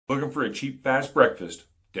Looking for a cheap, fast breakfast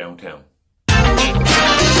downtown.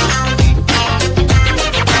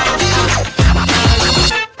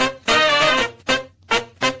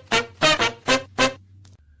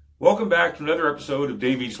 Welcome back to another episode of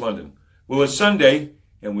Dave Eats London. Well, it's Sunday,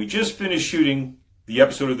 and we just finished shooting the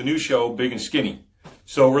episode of the new show, Big and Skinny.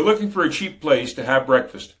 So we're looking for a cheap place to have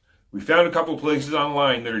breakfast. We found a couple of places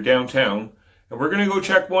online that are downtown, and we're going to go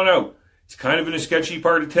check one out. It's kind of in a sketchy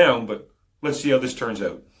part of town, but let's see how this turns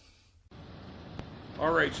out.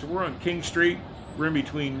 Alright, so we're on King Street. We're in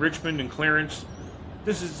between Richmond and Clarence.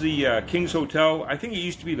 This is the King's Hotel. I think it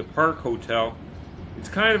used to be the Park Hotel. It's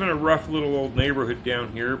kind of in a rough little old neighborhood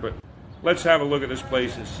down here, but let's have a look at this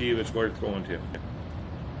place and see if it's worth going to.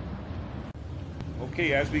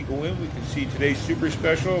 Okay, as we go in, we can see today's super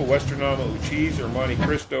special, Western omelet with cheese or Monte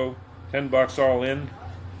Cristo, $10 all in.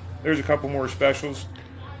 There's a couple more specials.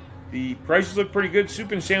 The prices look pretty good.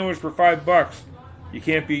 Soup and sandwich for $5. You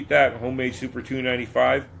can't beat that. Homemade soup for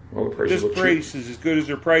 $2.95. Well, this price is as good as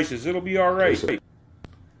their prices. It'll be all right.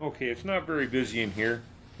 Okay, it's not very busy in here.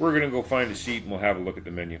 We're going to go find a seat and we'll have a look at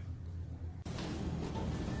the menu.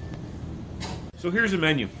 So here's the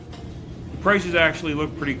menu. The prices actually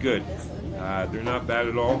look pretty good. They're not bad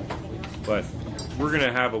at all, but we're going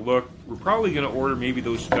to have a look. We're probably going to order maybe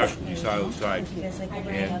those specials you saw outside.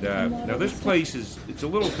 And now this place it's a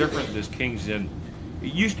little different than this King's Inn.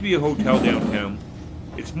 It used to be a hotel downtown.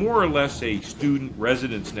 It's more or less a student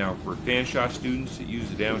residence now for Fanshawe students that use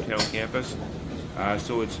the downtown campus.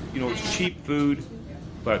 So it's it's cheap food,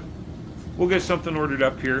 but we'll get something ordered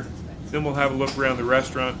up here. Then we'll have a look around the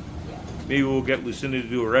restaurant. Maybe we'll get Lucinda to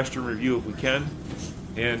do a restroom review if we can,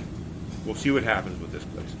 and we'll see what happens with this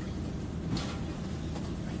place.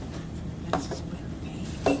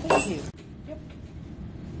 Thank you. Yep.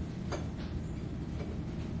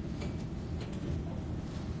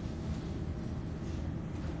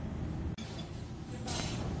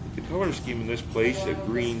 The color scheme in this place,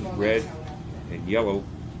 green, red, and yellow,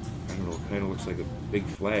 I don't know, it kind of looks like a big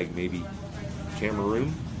flag, maybe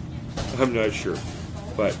Cameroon? I'm not sure,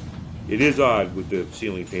 but it is odd with the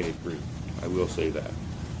ceiling painted green, I will say that.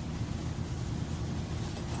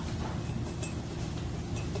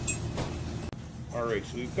 Alright,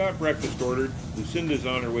 so we've got breakfast ordered. Lucinda's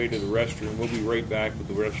on her way to the restroom. We'll be right back with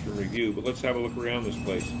the restroom review, but let's have a look around this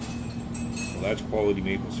place. Well, that's quality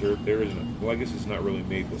maple syrup. There isn't it? Well, I guess it's not really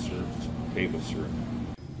maple syrup, it's table syrup.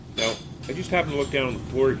 Now, I just happened to look down on the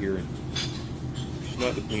floor here, and it's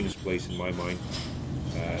not the cleanest place in my mind.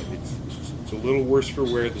 It's a little worse for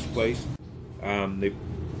wear, this place. It's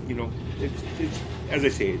as I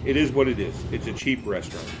say, it is what it is. It's a cheap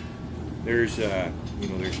restaurant. There's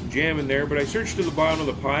there's some jam in there, but I searched to the bottom of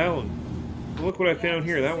the pile, and look what I found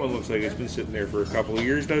here. That one looks like it's been sitting there for a couple of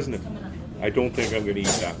years, doesn't it? I don't think I'm going to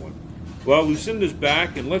eat that one. Well, Lucinda's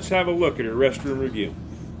back, and let's have a look at her restroom review.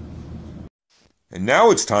 And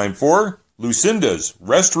now it's time for Lucinda's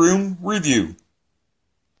restroom review.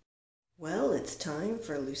 Well, it's time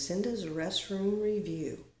for Lucinda's restroom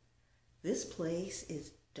review. This place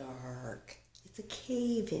is dark. It's a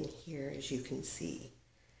cave in here, as you can see.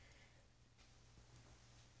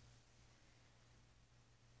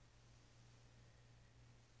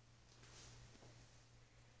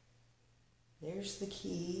 There's the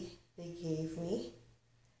key they gave me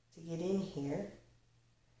to get in here.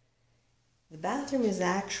 The bathroom is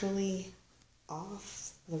actually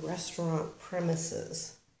off the restaurant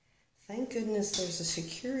premises. Thank goodness there's a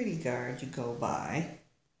security guard you go by.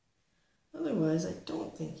 Otherwise, I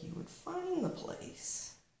don't think you would find the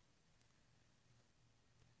place.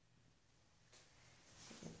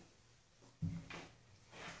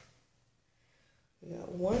 We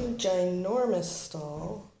got one ginormous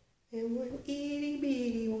stall and one itty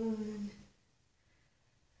bitty one.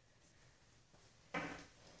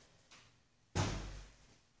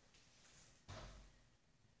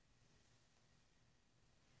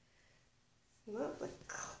 Not the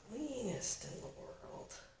cleanest in the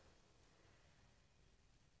world,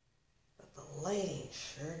 but the lighting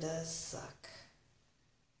sure does suck.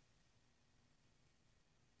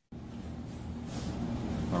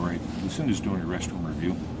 Alright, Lucinda's doing a restroom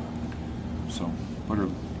review. So, but her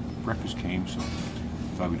breakfast came, so I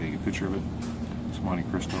thought we'd take a picture of it. It's Monte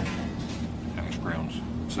Cristo, hash browns,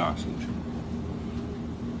 sausage.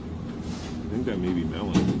 I think that may be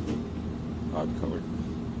melon. Odd color.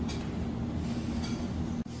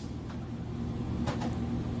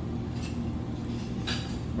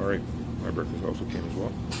 Alright, my breakfast also came as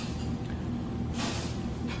well.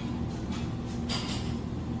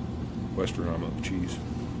 Western omelet with cheese,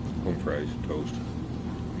 home fries, toast,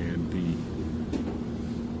 and the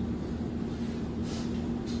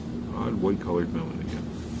odd white colored melon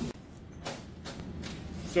again.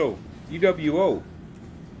 So, EWO,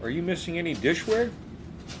 are you missing any dishware?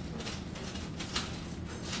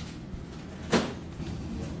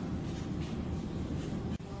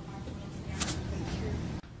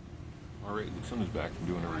 Alright, Lucinda's back from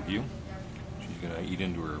doing a review. She's going to eat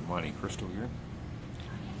into her Monte Cristo here.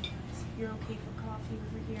 You're okay for coffee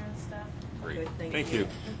over here and stuff? Great. Good, thank you.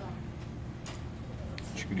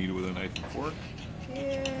 She can eat it with a knife and fork.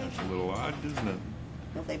 Yeah. That's a little odd, isn't it?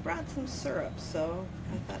 Well, they brought some syrup, so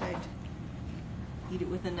I thought I'd eat it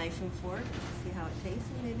with a knife and fork, see how it tastes,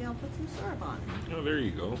 and maybe I'll put some syrup on it. Oh, there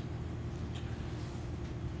you go.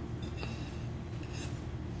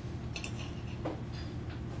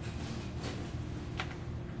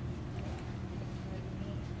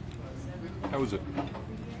 How was it?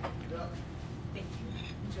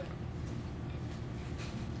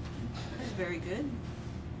 It's very good.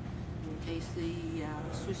 You can taste the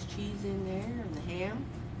Swiss cheese in there and the ham.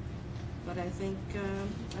 But I think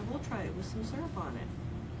I will try it with some syrup on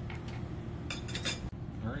it.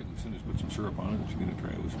 All right, Lucinda's put some syrup on it. She's going to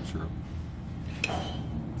try it with some syrup.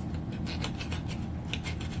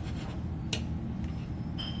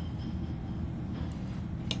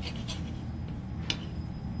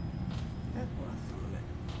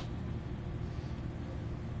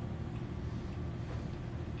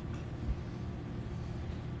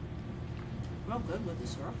 Well, good with the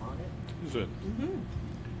syrup on it. Is it? Mm-hmm.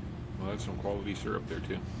 Well, that's some quality syrup there,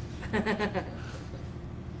 too.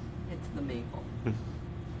 It's the maple.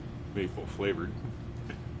 Maple flavored.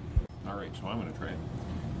 All right, so I'm going to try it.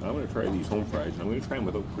 I'm going to try these home fries, and I'm going to try them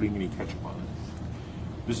without putting any ketchup on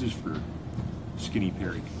it. This is for Skinny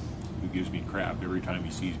Perry, who gives me crap every time he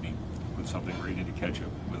sees me put something right into ketchup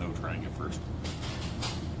without trying it first.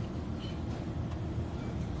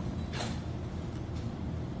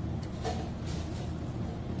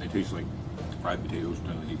 They taste like fried potatoes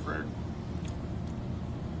done in the deep fryer.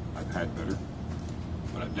 I've had better,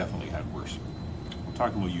 but I've definitely had worse. We'll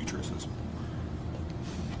talk about Utris's.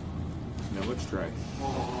 Now let's try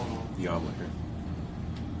the omelet here.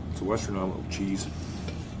 It's a Western omelet with cheese.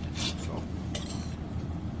 So,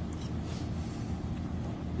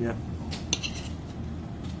 yeah,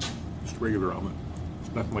 just a regular omelet.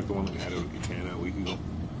 It's nothing like the one that we had out at Katana a week ago,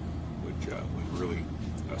 which was really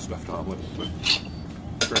a stuffed omelet. But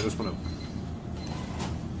try this one out.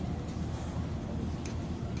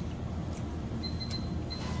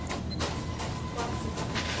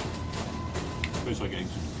 Tastes like eggs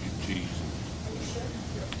and cheese.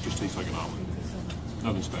 Just tastes like an omelet.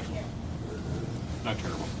 Nothing special. Not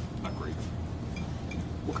terrible. Not great.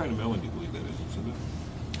 What kind of melon do you believe that is? Isn't it?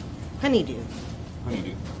 Honeydew.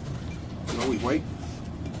 Honeydew. Is it always white?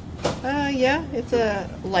 Yeah, it's a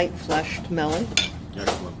light fleshed melon.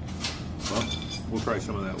 Excellent. Well, we'll try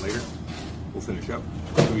some of that later. We'll finish up.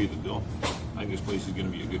 I'll show you the bill. I think this place is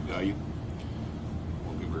going to be a good value.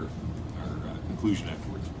 We'll give her our conclusion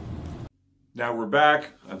afterwards. Now we're back.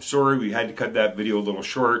 I'm sorry we had to cut that video a little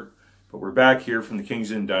short, but we're back here from the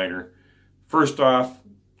King's Inn Diner. First off,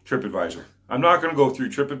 TripAdvisor. I'm not going to go through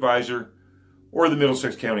TripAdvisor or the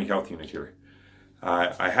Middlesex County Health Unit here.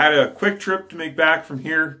 I had a quick trip to make back from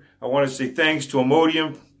here. I want to say thanks to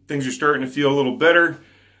Imodium. Things are starting to feel a little better,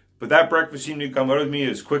 but that breakfast seemed to come out of me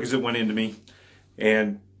as quick as it went into me.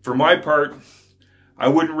 And for my part, I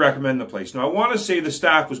wouldn't recommend the place. Now, I want to say the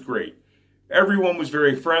staff was great. Everyone was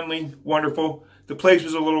very friendly, wonderful. The place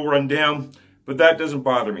was a little run down, but that doesn't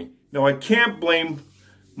bother me. Now, I can't blame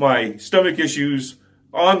my stomach issues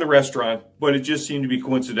on the restaurant, but it just seemed to be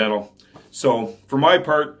coincidental. So, for my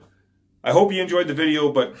part, I hope you enjoyed the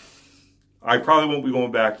video, but I probably won't be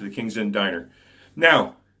going back to the King's Inn Diner.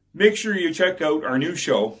 Now, make sure you check out our new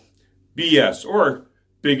show, BS, or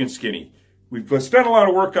Big and Skinny. We've done a lot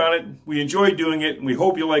of work on it. We enjoy doing it, and we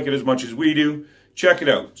hope you like it as much as we do. Check it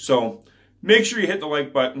out. So, make sure you hit the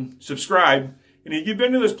like button, subscribe, and if you've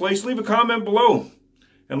been to this place, leave a comment below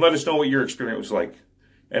and let us know what your experience was like.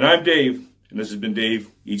 And I'm Dave, and this has been Dave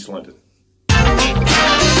Eats London.